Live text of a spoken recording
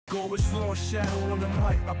Go as LordShaedow on the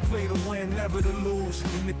mic. I play to win, never to lose.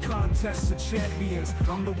 In the contest of champions,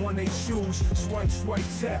 I'm the one they choose. Swipe, swipe,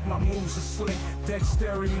 tap, my moves are slick.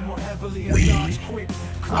 Dexterity more heavily, I dodge quick.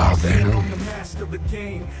 I'm the master of the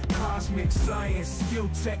game. Cosmic science, skill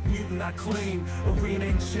tech mutant I claim. Arena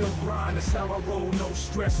and chill grind, that's how I roll. No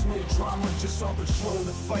stress, no drama, just on patrol.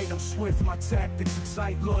 The fight, I'm swift, my tactics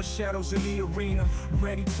excite. LordShaedow's in the arena,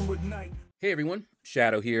 ready to ignite. Hey everyone,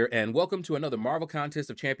 Shadow here, and welcome to another Marvel Contest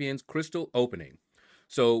of Champions crystal opening.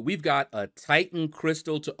 So we've got a Titan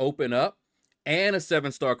crystal to open up and a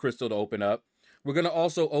 7-star crystal to open up. We're going to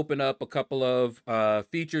also open up a couple of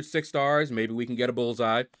featured 6 stars. Maybe we can get a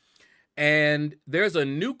bullseye. And there's a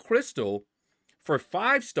new crystal for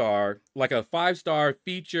 5-star, like a 5-star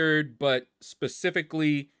featured, but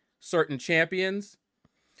specifically certain champions.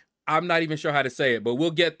 I'm not even sure how to say it, but we'll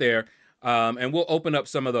get there. And we'll open up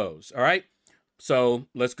some of those, all right? So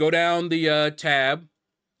let's go down the tab.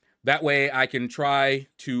 That way I can try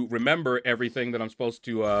to remember everything that I'm supposed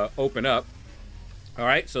to open up. All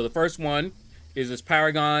right, so the first one is this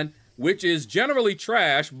Paragon, which is generally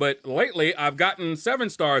trash, but lately I've gotten 7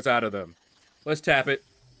 stars out of them. Let's tap it.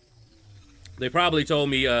 They probably told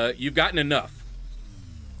me, you've gotten enough.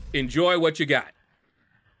 Enjoy what you got.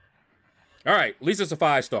 All right, at least it's a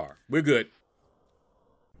 5-star. We're good.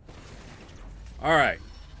 All right.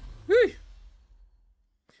 Whew.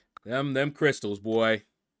 Them crystals, boy.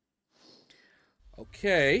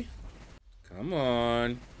 Okay. Come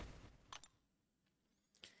on.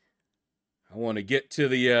 I want to get to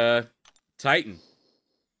the Titan.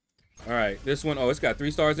 All right. This one, oh, it's got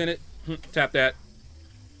 3 stars in it. Tap that.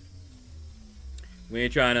 We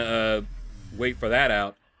ain't trying to wait for that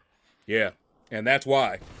out. Yeah. And that's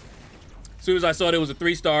why. As soon as I saw there was a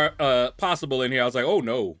 3-star possible in here, I was like, oh,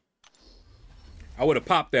 no. I would have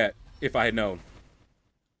popped that if I had known.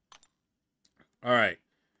 All right.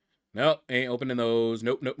 Nope, ain't opening those.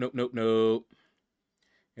 Nope, nope, nope, nope, nope.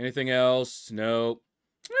 Anything else? Nope.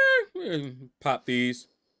 Pop these.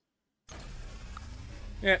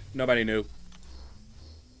 Yeah, nobody knew.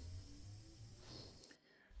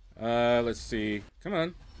 Let's see. Come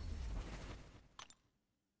on.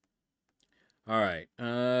 All right.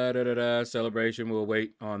 Celebration. We'll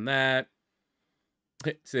wait on that.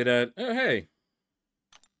 Sit down. Oh, hey.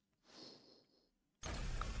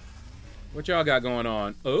 What y'all got going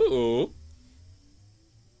on? Oh,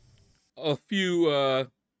 a few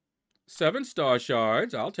 7-star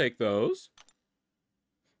shards. I'll take those.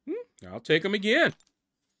 I'll take them again.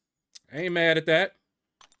 I ain't mad at that.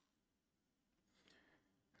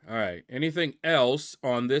 All right. Anything else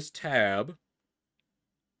on this tab?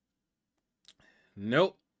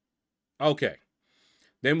 Nope. Okay.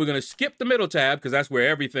 Then we're going to skip the middle tab because that's where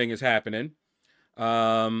everything is happening.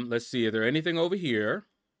 Let's see. Is there anything over here?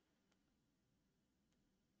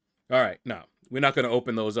 All right, no, we're not going to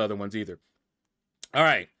open those other ones either. All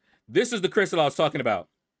right, this is the crystal I was talking about.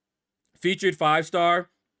 Featured 5-star,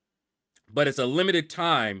 but it's a limited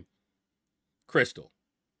time crystal.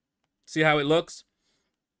 See how it looks?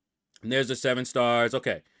 And there's the 7 stars.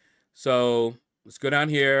 Okay, so let's go down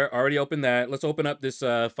here. Already opened that. Let's open up this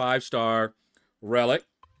 5-star relic.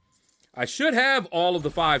 I should have all of the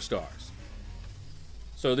 5 stars.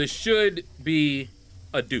 So this should be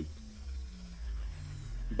a dupe.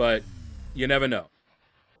 But you never know.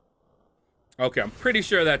 Okay, I'm pretty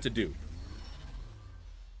sure that's a dupe.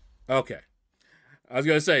 Okay. I was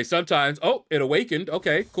going to say, sometimes... Oh, it awakened.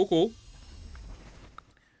 Okay, cool, cool.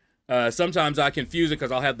 Sometimes I confuse it because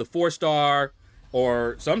I'll have the 4-star,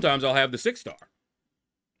 or sometimes I'll have the 6-star.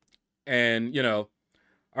 And, you know...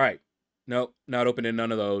 All right. Nope, not opening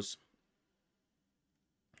none of those.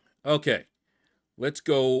 Okay. Let's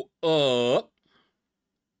go up.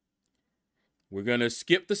 We're going to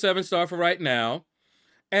skip the 7-star for right now.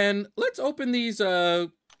 And let's open these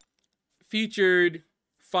featured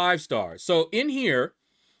 5 stars. So in here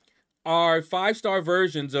are 5-star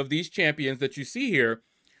versions of these champions that you see here.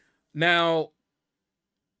 Now,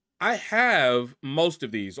 I have most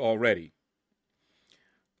of these already.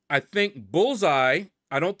 I think Bullseye,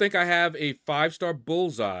 I don't think I have a 5-star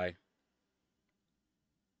Bullseye.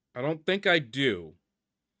 I don't think I do.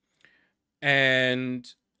 And...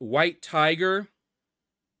 White Tiger,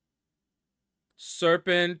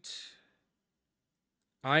 Serpent,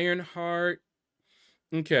 Ironheart.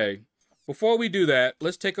 Okay, before we do that,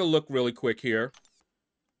 let's take a look really quick here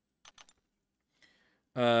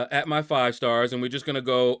at my 5 stars, and we're just going to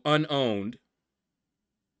go unowned.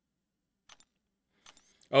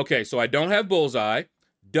 Okay, so I don't have Bullseye.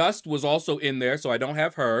 Dust was also in there, so I don't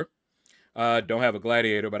have her. Don't have a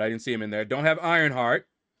Gladiator, but I didn't see him in there. Don't have Ironheart.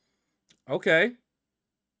 Okay.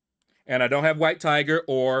 And I don't have White Tiger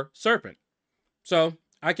or Serpent. So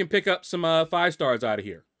I can pick up some 5 stars out of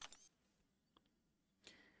here.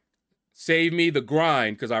 Save me the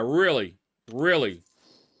grind, because I really, really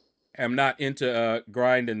am not into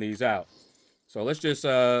grinding these out. So let's just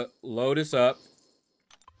load this up.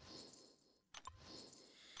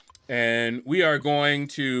 And we are going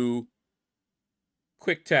to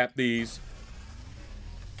quick tap these.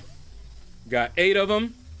 Got 8 of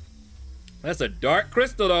them. That's a dark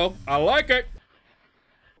crystal, though. I like it.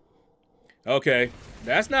 Okay,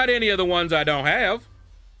 that's not any of the ones I don't have.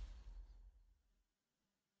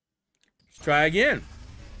 Let's try again.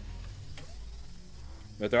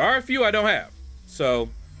 But there are a few I don't have. So,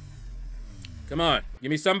 come on, give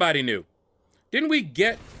me somebody new. Didn't we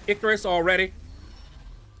get Icarus already?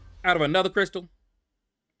 Out of another crystal?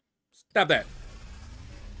 Stop that.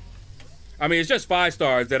 I mean, it's just 5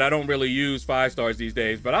 stars that I don't really use 5 stars these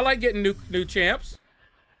days, but I like getting new champs.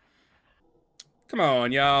 Come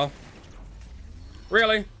on, y'all.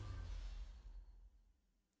 Really?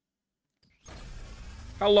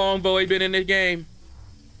 How long, Bowie, been in this game?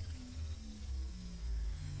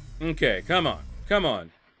 Okay, come on. Come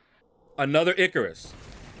on. Another Icarus.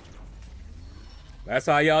 That's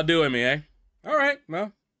how y'all doing me, eh? All right,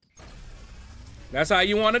 well. That's how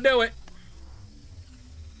you want to do it.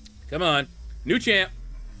 Come on. New champ.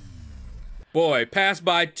 Boy, passed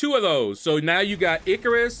by 2 of those. So now you got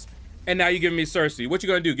Icarus, and now you're giving me Cersei. What you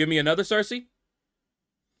gonna do? Give me another Cersei?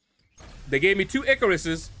 They gave me 2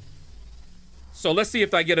 Icaruses. So let's see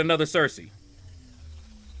if I get another Cersei.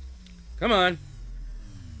 Come on.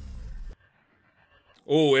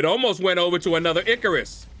 Oh, it almost went over to another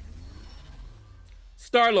Icarus.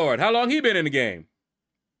 Star-Lord, how long he been in the game?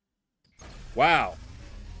 Wow.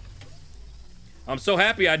 I'm so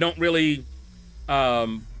happy I don't really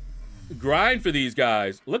grind for these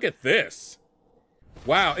guys. Look at this.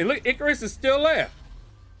 Wow, and look, Icarus is still there.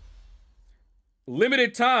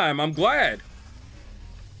 Limited time, I'm glad.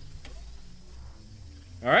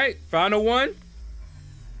 All right, final one.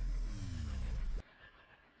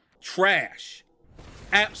 Trash.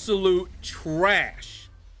 Absolute trash.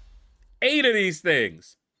 8 of these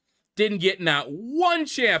things. Didn't get not one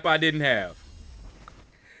champ I didn't have.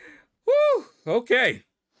 Whew, okay.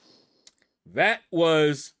 That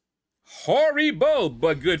was horrible,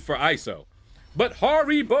 but good for ISO. But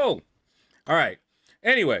horrible. All right.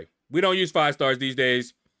 Anyway, we don't use 5 stars these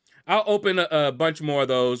days. I'll open a bunch more of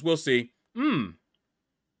those. We'll see. All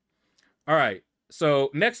right.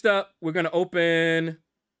 So next up, we're going to open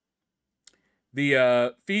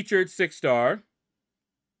the featured 6-star.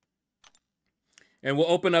 And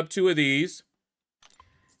we'll open up 2 of these.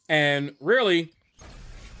 And really,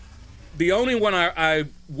 the only one I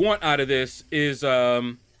want out of this is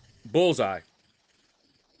Bullseye.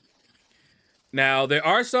 Now, there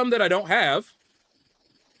are some that I don't have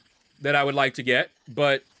that I would like to get,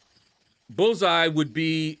 but Bullseye would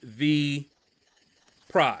be the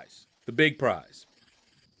prize, the big prize.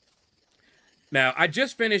 Now, I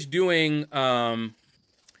just finished doing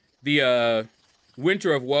the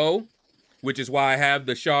Winter of Woe, which is why I have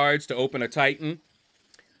the shards to open a Titan.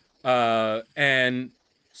 And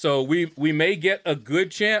so we may get a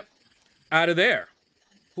good champ out of there.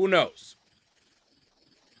 Who knows?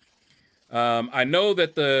 I know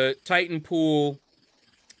that the Titan pool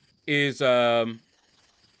is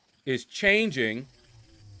changing,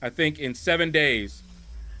 I think, in 7 days.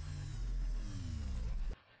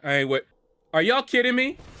 I mean, what? Are y'all kidding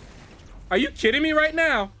me? Are you kidding me right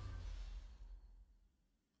now?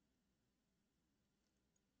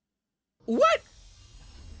 What?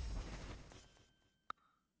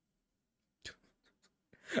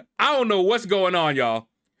 I don't know what's going on, y'all,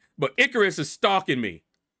 but Icarus is stalking me.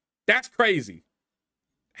 That's crazy.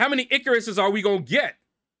 How many Icaruses are we gonna get?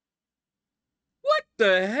 What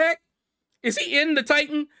the heck? Is he in the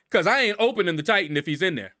Titan? Because I ain't opening the Titan if he's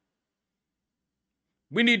in there.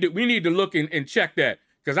 We need to look and check that,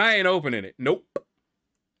 because I ain't opening it. Nope.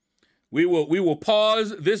 We will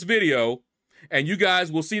pause this video, and you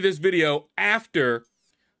guys will see this video after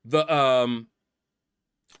the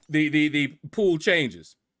pool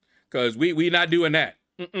changes, because we not doing that.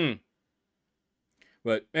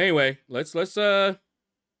 But anyway, let's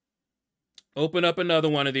open up another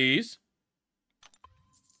one of these,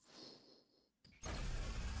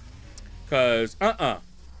 because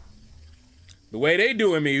the way they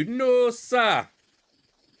doing me, no sir.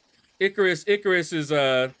 Icarus is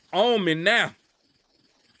on me now,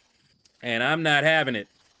 and I'm not having it.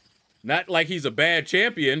 Not like he's a bad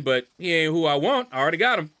champion, but he ain't who I want. I already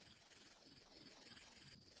got him.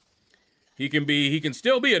 He can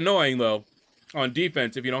still be annoying though on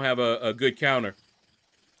defense if you don't have a good counter.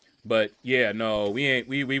 But yeah, no, we're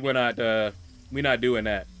not doing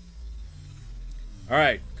that. All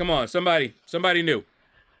right, come on, somebody new.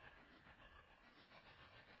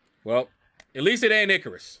 Well, at least it ain't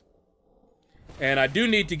Icarus. And I do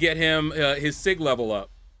need to get him his SIG level up.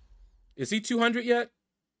 Is he 200 yet?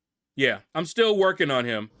 Yeah, I'm still working on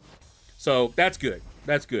him. So that's good.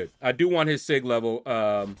 That's good. I do want his SIG level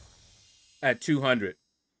at 200.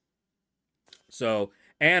 So,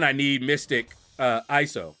 and I need Mystic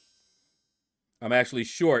ISO. I'm actually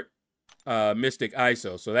short Mystic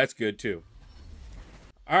ISO, so that's good too.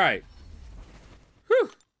 All right.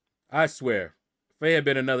 Whew. I swear, if it had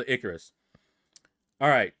been another Icarus. All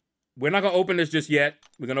right. We're not going to open this just yet.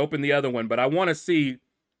 We're going to open the other one, but I want to see.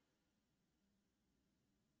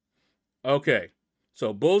 Okay.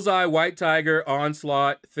 So Bullseye, White Tiger,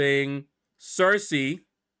 Onslaught, Thing, Cersei,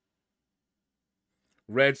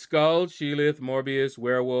 Red Skull, Sheelith, Morbius,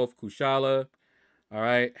 Werewolf, Kushala. All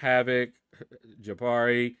right. Havoc,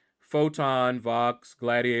 Japari, Photon, Vox,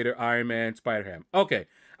 Gladiator, Iron Man, Spider-Ham. Okay.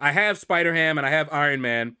 I have Spider-Ham and I have Iron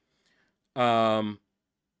Man.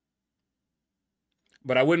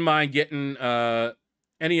 But I wouldn't mind getting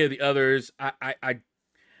any of the others. I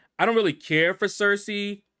don't really care for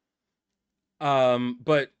Cersei.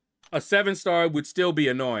 But a 7-star would still be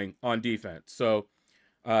annoying on defense. So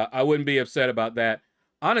I wouldn't be upset about that.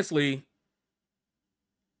 Honestly,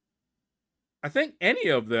 I think any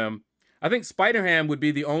of them, I think Spider-Ham would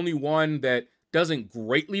be the only one that doesn't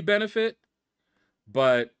greatly benefit.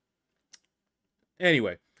 But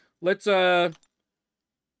anyway, let's grab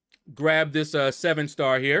this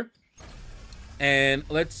 7-star here. And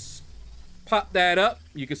let's pop that up.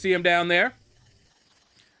 You can see them down there.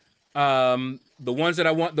 The ones that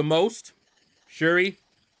I want the most, Shuri,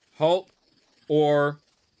 Hulk, or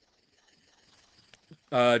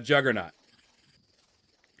Juggernaut.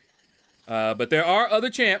 But there are other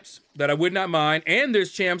champs that I would not mind, and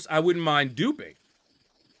there's champs I wouldn't mind duping.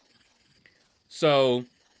 So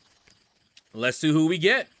let's see who we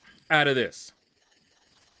get out of this.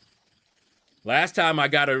 Last time I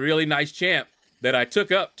got a really nice champ that I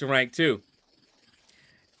took up to rank 2.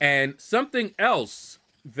 And something else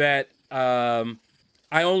that I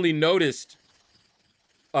only noticed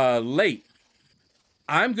late,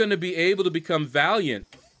 I'm going to be able to become Valiant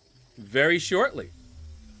very shortly.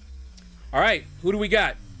 All right, who do we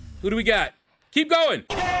got? Who do we got? Keep going.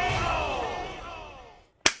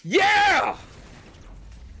 Yeah!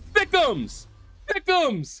 Thickums!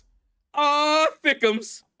 Thickums! Ah,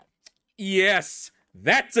 Thickums. Yes,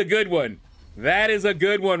 that's a good one. That is a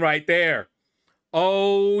good one right there.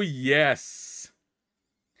 Oh, yes.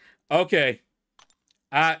 Okay.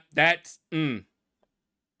 That's,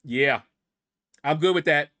 yeah. I'm good with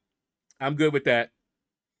that. I'm good with that.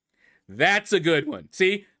 That's a good one.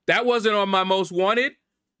 See, that wasn't on my most wanted,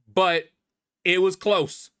 but it was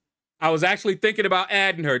close. I was actually thinking about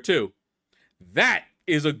adding her too. That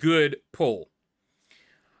is a good pull.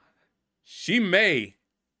 She may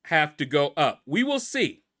have to go up. We will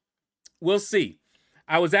see. We'll see.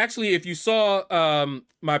 I was actually, if you saw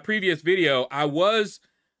my previous video, I was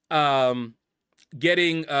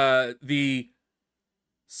getting the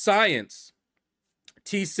science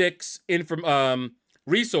T6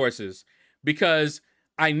 resources because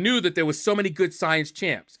I knew that there was so many good science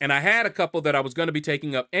champs, and I had a couple that I was going to be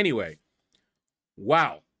taking up anyway.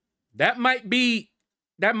 Wow, that might be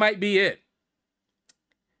it.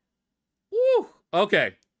 Woo.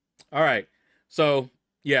 Okay. All right. So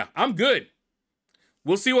yeah, I'm good.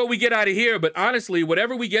 We'll see what we get out of here, but honestly,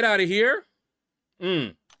 whatever we get out of here,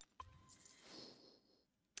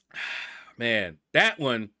 man, that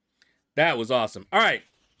was awesome. All right.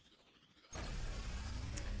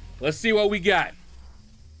 Let's see what we got.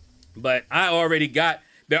 But I already got,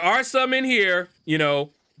 there are some in here, you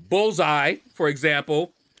know, Bullseye, for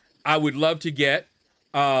example, I would love to get,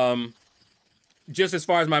 just as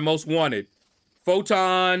far as my most wanted.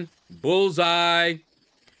 Photon, Bullseye,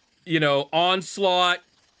 you know, Onslaught,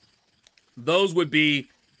 those would be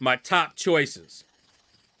my top choices.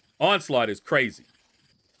 Onslaught is crazy.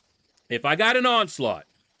 If I got an Onslaught,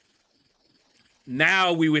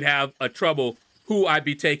 now we would have a trouble who I'd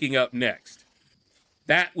be taking up next.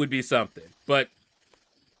 That would be something. But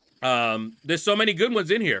there's so many good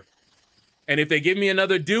ones in here. And if they give me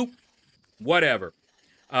another dupe, whatever.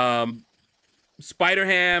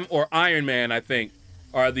 Spider-Ham or Iron Man, I think,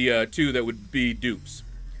 are the two that would be dupes.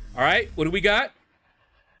 All right, what do we got?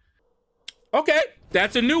 Okay,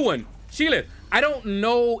 that's a new one. Sheila, I don't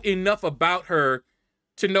know enough about her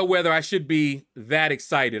to know whether I should be that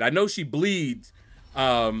excited. I know she bleeds.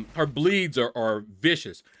 Her bleeds are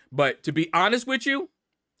vicious. But to be honest with you,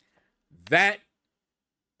 that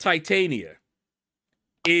Titania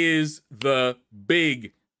is the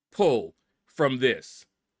big pull from this.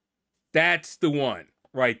 That's the one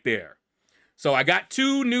right there. So I got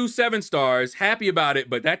 2 new 7 stars, happy about it,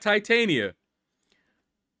 but that Titania,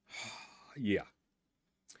 yeah.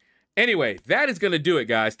 Anyway, that is going to do it,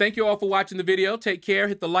 guys. Thank you all for watching the video. Take care.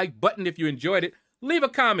 Hit the like button if you enjoyed it. Leave a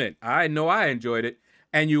comment. I know I enjoyed it.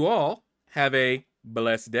 And you all have a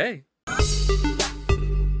blessed day.